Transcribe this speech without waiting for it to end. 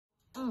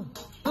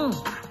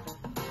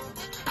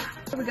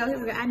we go, here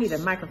we go. I need a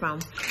microphone.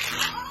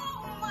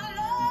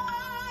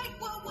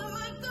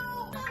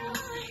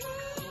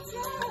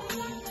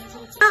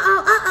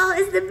 Uh-oh,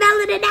 it's the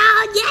melody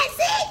now. Yes,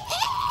 it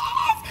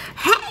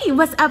is. Hey,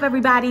 what's up,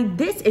 everybody?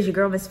 This is your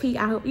girl, Miss P.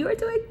 I hope you are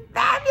doing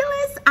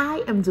fabulous.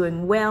 I am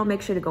doing well.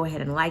 Make sure to go ahead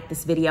and like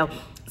this video.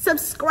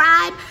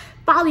 Subscribe.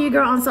 Follow your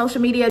girl on social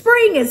media.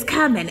 Spring is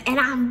coming and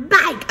I'm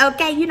back,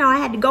 okay? You know, I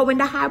had to go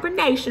into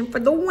hibernation for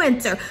the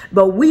winter,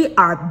 but we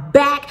are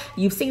back.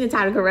 You've seen the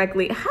title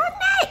correctly.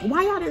 Honey,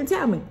 why y'all didn't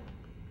tell me?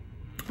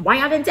 Why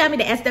y'all didn't tell me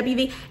the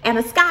SWV and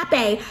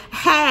XSCAPE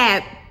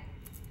had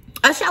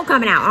a show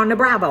coming out on the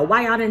Bravo?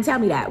 Why y'all didn't tell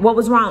me that? What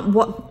was wrong?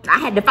 What, I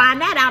had to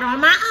find that out on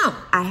my own.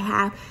 I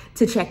have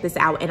to check this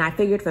out, and I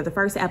figured for the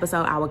first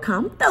episode I would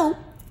come through,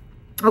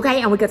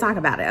 okay, and we could talk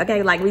about it,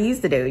 okay, like we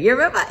used to do. You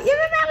remember how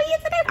we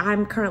used to do?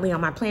 I'm currently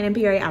on my planning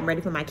period. I'm ready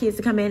for my kids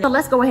to come in. So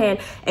let's go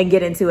ahead and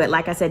get into it.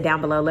 Like I said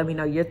down below, let me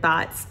know your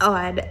thoughts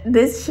on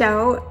this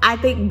show. I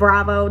think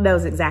Bravo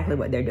knows exactly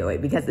what they're doing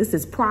because this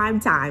is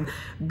prime time,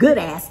 good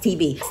ass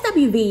TV.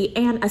 SWV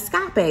and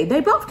XSCAPE,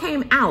 they both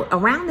came out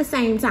around the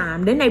same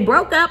time. Then they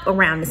broke up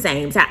around the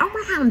same time,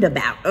 around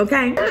about,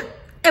 okay?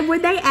 And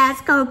when they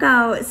asked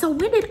Coco, so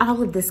when did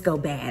all of this go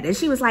bad? And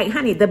she was like,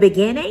 honey, the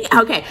beginning?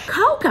 Okay,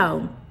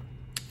 Coco,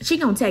 she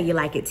gonna tell you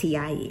like it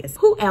T.I. is.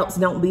 Who else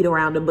don't beat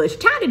around the bush?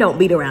 Tiny don't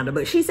beat around the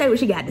bush. She say what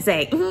she got to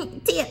say.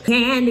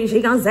 Candy,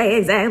 she gonna say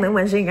exactly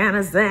what she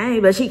gotta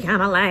say, but she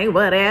kind of like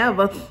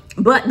whatever.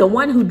 But the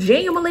one who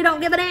genuinely don't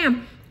give a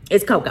damn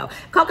is Coco.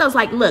 Coco's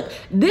like, look,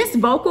 this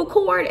vocal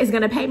cord is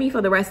gonna pay me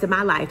for the rest of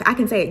my life. I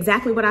can say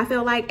exactly what I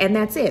feel like, and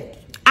that's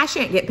it. I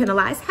shan't get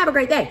penalized. Have a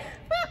great day.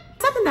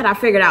 Something that I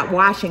figured out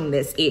watching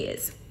this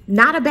is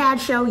not a bad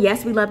show.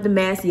 Yes, we love the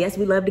mess. Yes,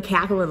 we love to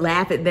cackle and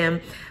laugh at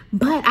them.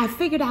 But I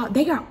figured out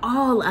they are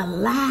all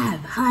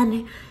alive,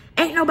 honey.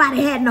 Ain't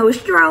nobody had no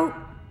stroke.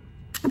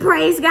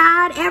 Praise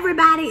God.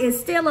 Everybody is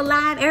still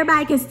alive.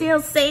 Everybody can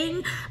still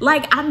sing.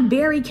 Like, I'm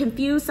very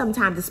confused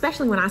sometimes,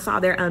 especially when I saw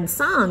their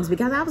unsungs,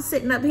 because I was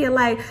sitting up here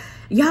like,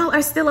 y'all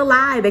are still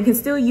alive and can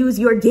still use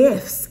your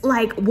gifts.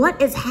 Like, what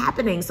is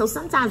happening? So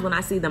sometimes when I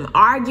see them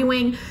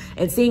arguing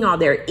and seeing all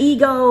their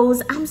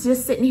egos, I'm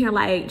just sitting here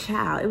like,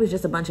 child, it was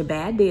just a bunch of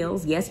bad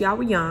deals. Yes, y'all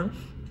were young.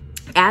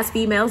 As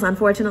females,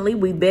 unfortunately,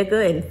 we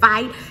bicker and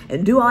fight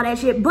and do all that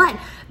shit. But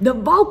the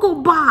vocal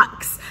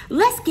box,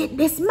 let's get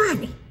this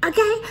money,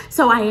 okay?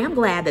 So I am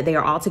glad that they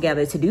are all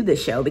together to do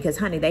this show because,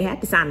 honey, they had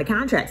to sign the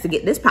contracts to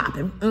get this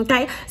popping,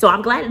 okay? So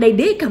I'm glad that they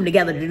did come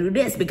together to do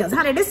this because,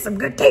 honey, this is some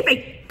good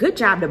TV. Good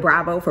job to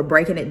Bravo for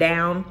breaking it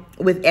down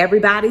with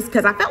everybody's,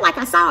 because I felt like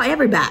I saw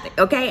everybody,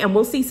 okay? And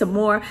we'll see some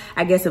more,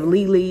 I guess, of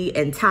Lily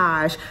and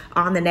Taj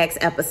on the next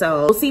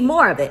episode. We'll see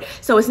more of it.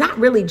 So it's not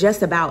really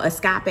just about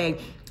XSCAPE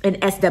and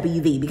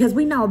SWV because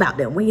we know about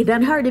them. We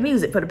done heard the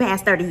music for the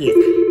past 30 years.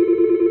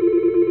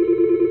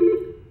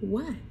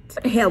 What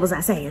the hell was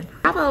I saying?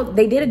 Bravo,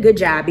 they did a good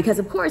job because,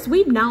 of course,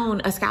 we've known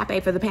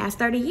XSCAPE for the past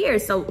 30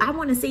 years, so I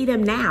want to see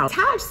them now.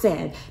 Taj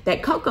said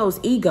that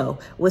Coco's ego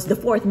was the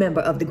fourth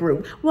member of the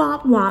group.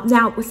 Womp, womp.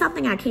 Now,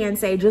 something I can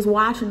say, just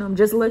watching them,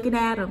 just looking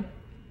at them,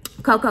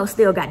 Coco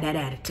still got that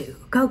attitude.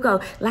 Coco,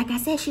 like I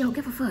said, she don't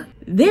give a fuck.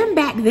 Them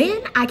back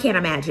then, I can't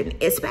imagine.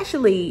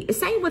 Especially,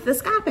 same with the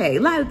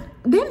XSCAPE. Like,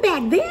 them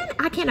back then,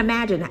 I can't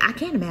imagine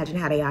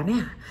how they are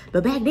now.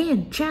 But back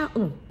then,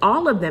 child,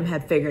 all of them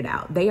have figured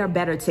out they are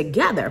better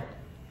together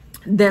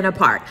than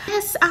apart.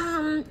 Yes,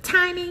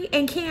 Tiny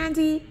and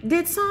Candy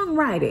did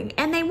songwriting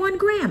and they won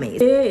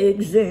Grammys.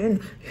 Legs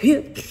and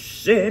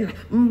hips and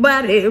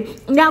body.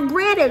 Now,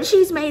 granted,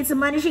 she's made some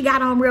money. She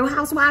got on Real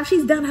Housewives.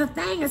 She's done her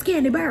thing as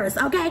Candy Burris,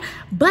 okay?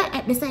 But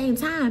at the same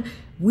time,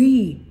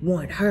 we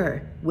want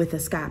her with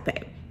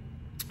XSCAPE.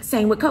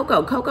 Same with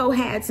Coco. Coco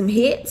had some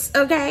hits,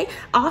 okay?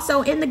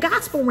 Also in the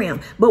gospel realm.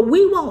 But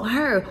we want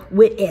her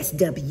with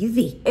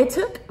SWV. It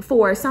took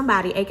for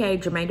somebody, aka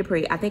Jermaine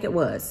Dupri, I think it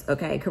was,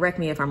 okay? Correct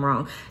me if I'm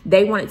wrong.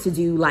 They wanted to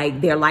do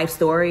like their life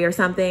story or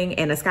something.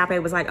 And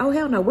XSCAPE was like, oh,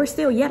 hell no, we're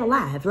still yet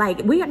alive. Like,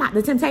 we are not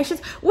the Temptations.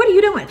 What are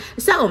you doing?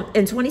 So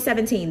in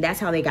 2017, that's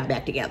how they got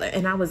back together.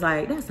 And I was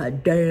like, that's a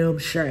damn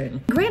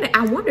shame. Granted,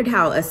 I wondered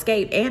how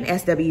XSCAPE and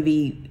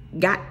SWV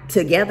got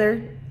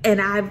together. And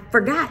I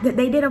forgot that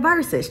they did a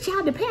versus.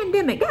 Child, the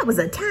pandemic, that was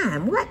a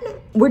time, wasn't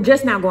it? We're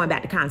just now going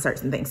back to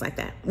concerts and things like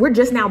that. We're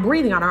just now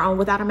breathing on our own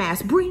without a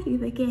mask.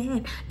 Breathe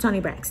again. Toni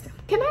Braxton.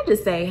 Can I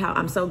just say how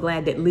I'm so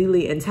glad that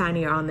Lily and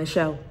Tiny are on this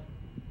show?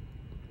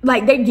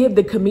 Like, they give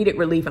the comedic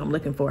relief I'm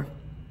looking for.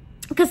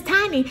 Because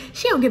Tiny,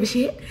 she don't give a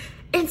shit.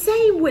 And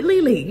same with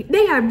Lily.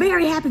 They are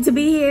very happy to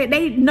be here.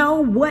 They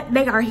know what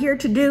they are here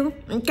to do,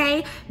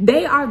 okay?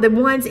 They are the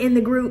ones in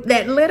the group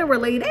that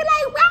literally, they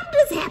like, I'm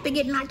just happy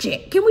getting my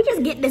check. Can we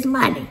just get this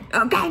money,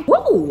 okay?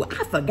 Whoa,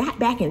 I forgot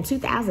back in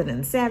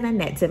 2007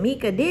 that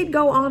Tamika did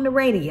go on the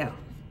radio,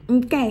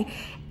 okay?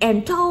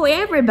 And told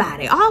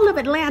everybody, all of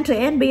Atlanta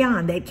and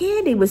beyond, that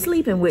Candy was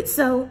sleeping with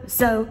so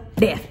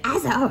Def. I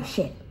said, oh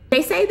shit.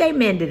 They say they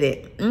mended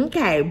it.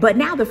 Okay, but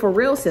now the for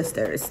real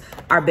sisters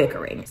are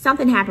bickering.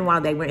 Something happened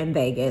while they were in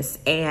Vegas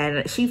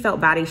and she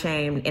felt body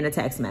shamed in a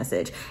text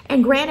message.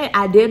 And granted,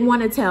 I did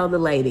want to tell the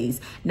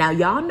ladies, now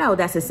y'all know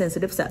that's a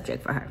sensitive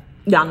subject for her.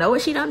 Y'all know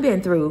what she done been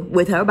through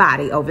with her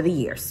body over the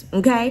years,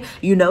 okay?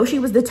 You know she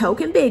was the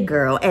token big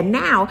girl, and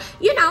now,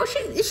 you know,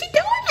 she doing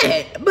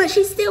it. But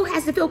she still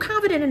has to feel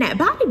confident in that.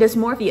 Body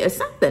dysmorphia is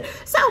something.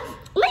 So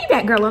leave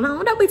that girl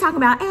alone. Don't be talking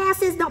about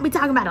asses. Don't be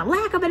talking about a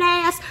lack of an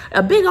ass,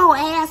 a big old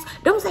ass.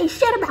 Don't say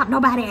shit about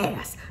nobody's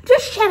ass.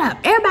 Just shut up.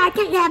 Everybody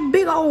can't have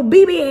big old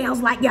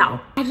BBLs like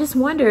y'all. I just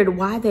wondered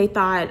why they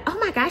thought, oh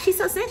my gosh, she's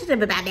so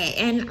sensitive about that.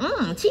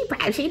 And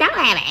she don't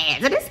have an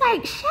ass. And it's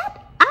like,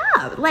 shut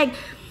up. Like,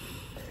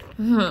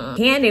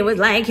 Candy was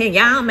like, can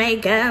y'all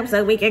make up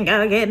so we can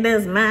go get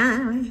this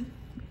money?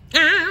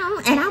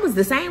 And I was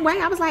the same way.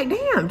 I was like,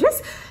 damn,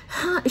 just,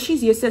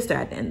 she's your sister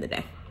at the end of the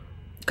day.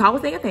 Call a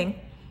thing a thing.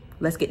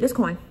 Let's get this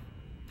coin.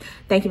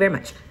 Thank you very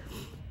much.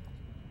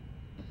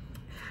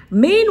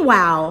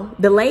 Meanwhile,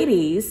 the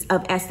ladies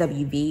of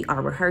SWV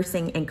are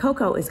rehearsing, and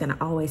Coco is going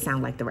to always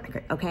sound like the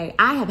record, okay?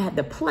 I have had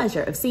the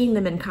pleasure of seeing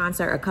them in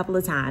concert a couple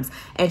of times,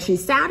 and she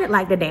sounded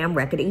like the damn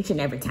record each and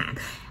every time.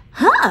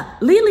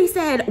 Lily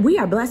said, we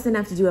are blessed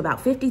enough to do about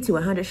 50 to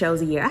 100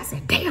 shows a year. I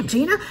said, damn,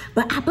 Gina,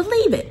 but I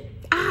believe it.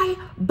 I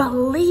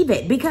believe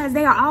it because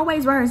they are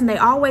always rehearsing. They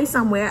always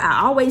somewhere.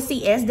 I always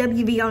see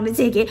SWV on the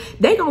ticket.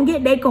 They gonna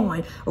get their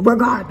coin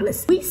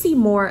regardless. We see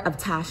more of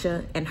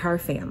Tasha and her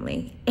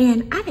family.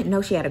 And I didn't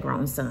know she had a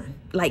grown son.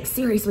 Like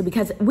seriously,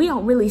 because we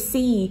don't really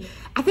see,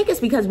 I think it's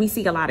because we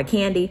see a lot of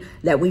Candy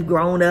that we've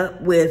grown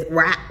up with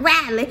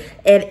Riley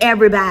and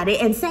everybody.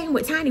 And same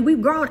with Tiny,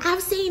 we've grown,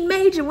 I've seen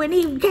Major when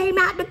he came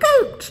out the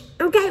cooch.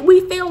 Okay,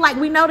 we feel like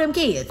we know them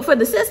kids. For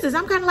the sisters,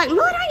 I'm kind of like,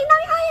 Lord, I didn't know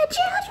y'all had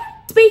children.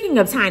 Speaking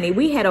of Tiny,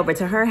 we head over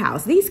to her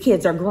house. These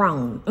kids are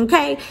grown,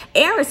 okay?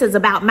 Eris is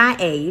about my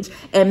age,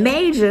 and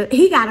Major,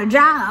 he got a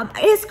job.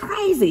 It's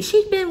crazy.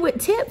 She's been with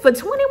Tip for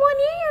 21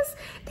 years.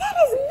 That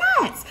is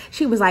nuts.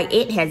 She was like,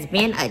 it has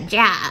been a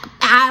job.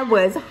 I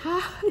was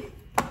hollering.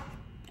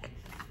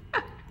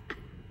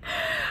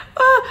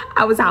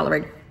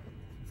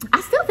 I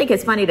still think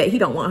it's funny that he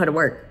don't want her to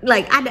work.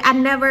 Like, I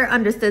never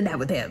understood that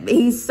with him.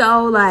 He's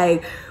so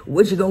like,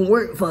 what you gonna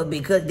work for?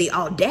 Because the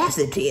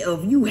audacity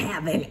of you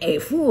having a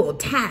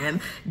full-time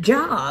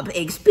job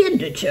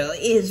expenditure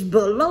is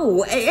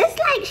below. It's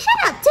like,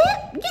 shut up,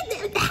 Tip.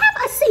 Have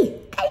a seat.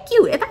 Thank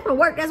you. If I'm gonna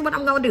work, that's what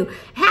I'm gonna do.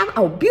 Have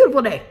a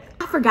beautiful day.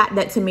 I forgot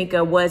that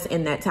Tamika was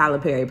in that Tyler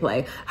Perry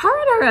play.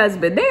 Her and her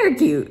husband, they're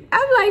cute.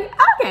 I'm like,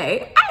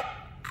 okay, I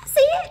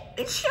see it.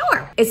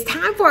 Sure. It's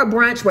time for a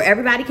brunch where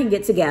everybody can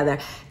get together.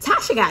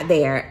 Tasha got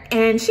there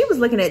and she was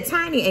looking at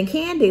Tiny and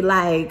Candy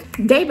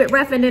like, David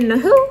Ruffin and the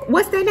who?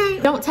 What's their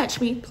name? Don't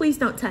touch me. Please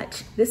don't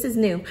touch. This is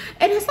new.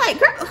 And it's like,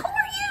 girl, who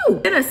are you?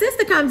 Then her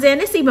sister comes in.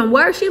 It's even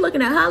worse. She's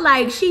looking at her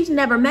like she's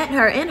never met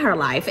her in her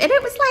life. And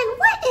it was like,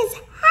 what is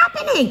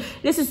happening?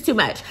 This is too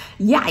much.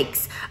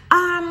 Yikes.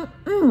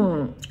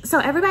 So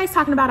everybody's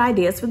talking about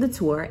ideas for the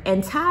tour,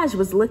 and Taj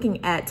was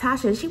looking at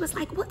Tasha and she was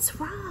like, what's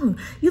wrong?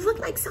 You look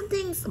like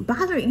something's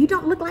bothering you. You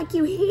don't look like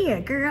you here,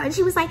 girl. And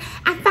she was like,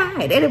 I'm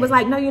fine. And it was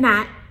like, no, you're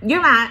not.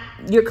 You're not.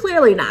 You're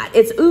clearly not.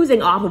 It's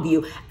oozing off of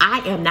you. I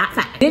am not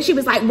fine. Then she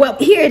was like, well,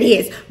 here it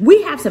is.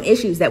 We have some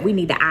issues that we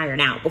need to iron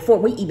out before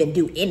we even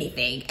do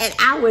anything. And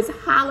I was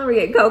hollering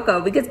at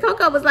Coco because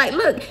Coco was like,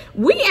 look,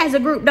 we as a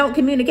group don't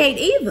communicate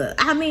either.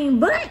 I mean,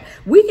 but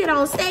we get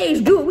on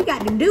stage, do what we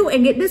got to do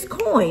and get this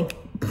coin.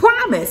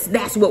 Promise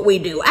that's what we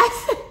do.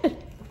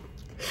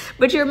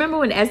 But you remember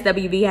when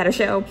SWV had a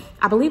show?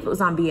 I believe it was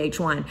on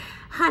VH1.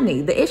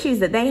 Honey, the issues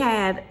that they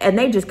had, and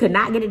they just could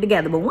not get it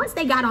together. But once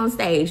they got on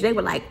stage, they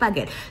were like, fuck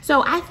it.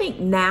 So I think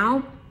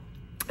now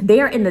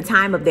they're in the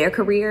time of their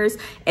careers.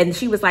 And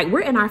she was like,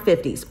 we're in our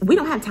 50s. We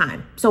don't have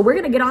time. So we're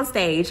going to get on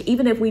stage,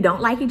 even if we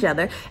don't like each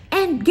other,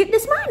 and get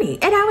this money.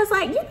 And I was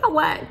like, you know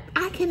what?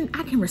 I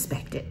can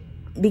respect it.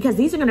 Because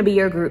these are going to be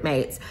your group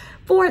mates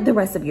for the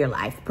rest of your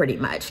life, pretty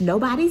much.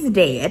 Nobody's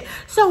dead,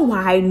 so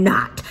why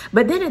not?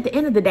 But then at the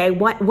end of the day,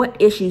 what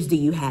issues do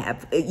you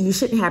have? You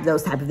shouldn't have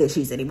those type of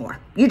issues anymore.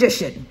 You just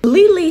shouldn't.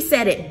 Lily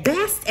said it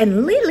best,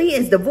 and Lily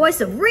is the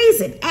voice of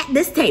reason at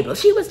this table.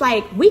 She was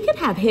like, we can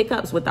have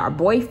hiccups with our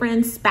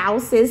boyfriends,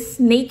 spouses,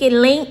 sneaky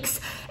links,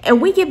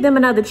 and we give them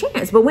another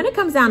chance. But when it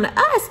comes down to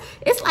us,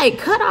 it's like,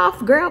 cut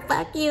off, girl,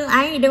 fuck you.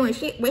 I ain't doing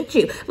shit with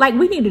you. Like,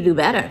 we need to do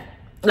better.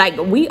 Like,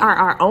 we are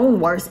our own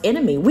worst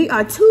enemy. We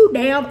are too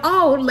damn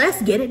old.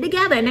 Let's get it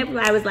together. And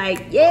everybody was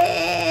like,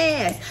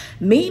 yes.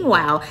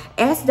 Meanwhile,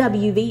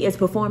 SWV is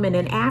performing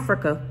in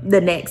Africa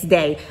the next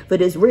day for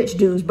this rich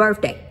dude's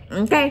birthday.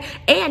 Okay.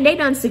 And they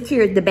done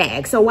secured the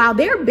bag. So while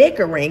they're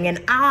bickering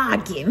and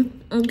arguing,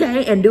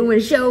 okay, and doing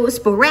shows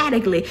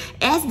sporadically,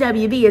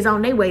 SWV is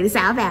on their way to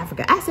South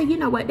Africa. I said, you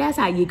know what? That's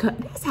how you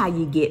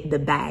get the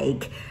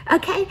bag.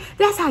 Okay.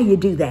 That's how you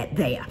do that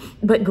there.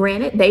 But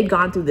granted, they've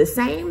gone through the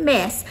same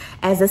mess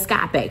as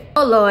XSCAPE.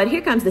 Oh Lord,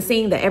 here comes the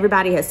scene that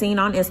everybody has seen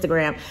on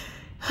Instagram.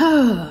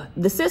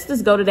 The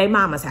sisters go to their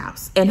mama's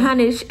house, and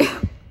honey,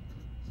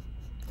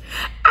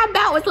 I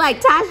about was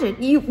like,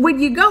 Tasha, when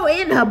you go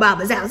in her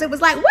mama's house, it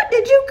was like, what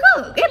did you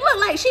cook?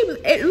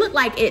 It looked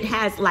like it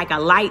has like a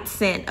light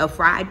scent of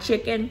fried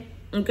chicken,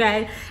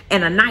 okay,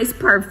 and a nice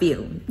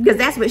perfume, because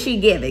that's what she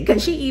gave it,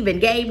 because she even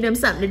gave them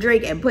something to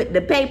drink and put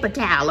the paper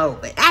towel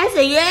over it. I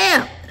said,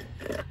 yeah.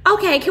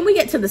 Okay, can we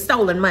get to the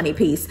stolen money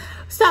piece?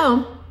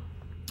 So,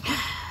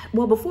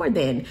 well, before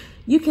then,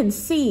 you can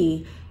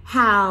see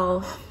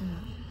how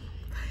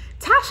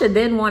Tasha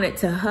then wanted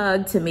to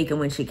hug Tamika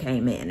when she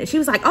came in. And she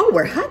was like, oh,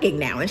 we're hugging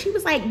now. And she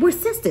was like, we're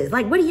sisters.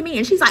 Like, what do you mean?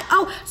 And she's like,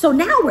 oh, so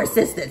now we're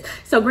sisters.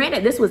 So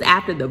granted, this was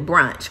after the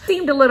brunch.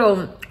 Seemed a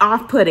little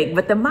off-putting,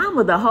 but the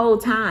mama the whole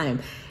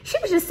time, she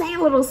was just saying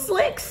little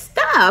slick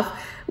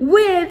stuff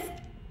with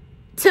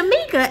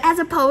Tamika as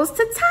opposed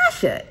to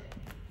Tasha.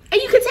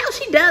 And you can tell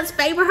she does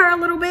favor her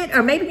a little bit,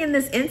 or maybe in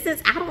this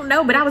instance, I don't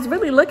know, but I was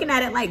really looking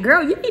at it like,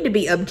 girl, you need to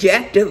be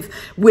objective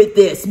with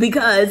this,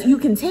 because you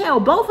can tell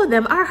both of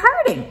them are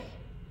hurting.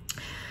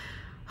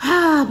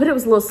 But it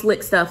was little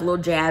slick stuff, little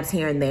jabs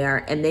here and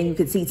there. And then you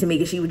could see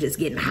Tamika, she was just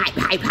getting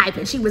hype.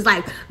 And she was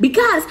like,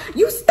 because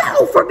you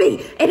stole from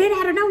me. And then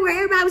out of nowhere,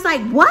 everybody was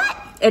like,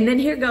 what? And then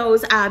here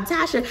goes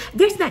Tasha,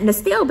 there's nothing to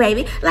steal,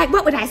 baby. Like,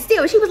 what would I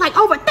steal? She was like,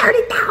 over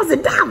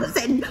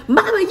 $30,000. And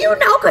mama, you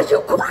know, because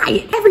you're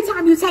quiet. Every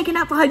time you're taking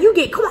up for her, you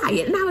get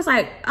quiet. And I was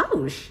like,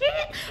 oh,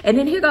 shit. And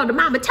then here goes the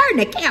mama, turn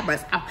the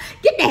cameras off.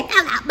 Get that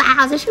hell out of my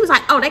house. And she was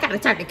like, oh, they got to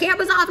turn the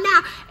cameras off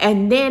now.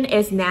 And then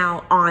it's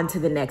now on to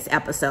the next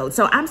episode.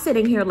 So I'm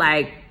sitting here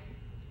like,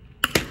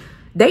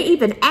 they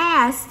even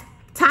asked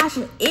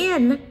Tasha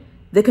in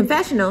the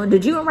confessional,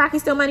 did you and Rocky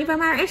steal money from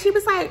her? And she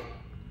was like,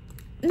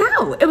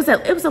 no, it was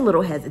a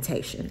little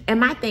hesitation. And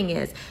my thing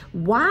is,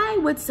 why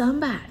would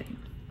somebody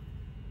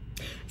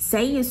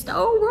say you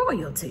stole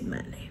royalty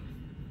money?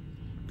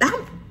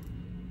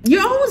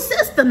 Your own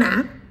sister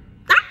now.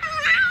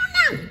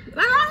 I don't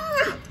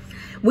know.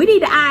 We need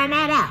to iron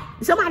that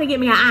out. Somebody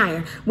get me an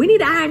iron. We need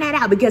to iron that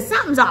out, because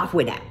something's off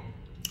with that.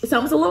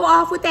 Something's a little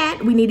off with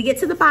that. We need to get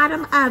to the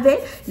bottom of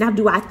it. Now,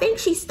 do I think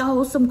she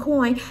stole some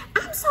coin?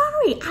 I'm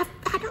sorry.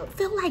 I don't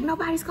feel like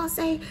nobody's going to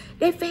say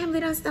their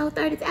family done stole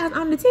 $30,000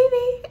 on the TV.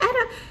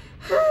 I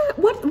don't.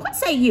 What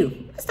say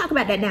you? Let's talk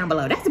about that down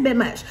below. That's a bit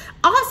much.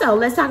 Also,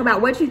 let's talk about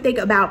what you think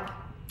about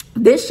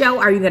this show.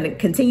 Are you going to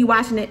continue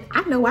watching it?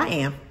 I know I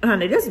am.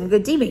 Honey, this is some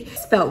good TV.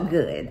 This felt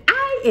good.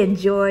 I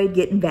enjoyed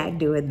getting back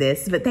doing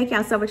this. But thank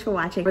y'all so much for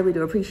watching. Really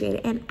do appreciate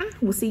it. And I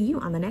will see you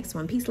on the next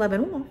one. Peace, love,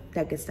 and all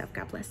that good stuff.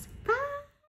 God bless. Bye.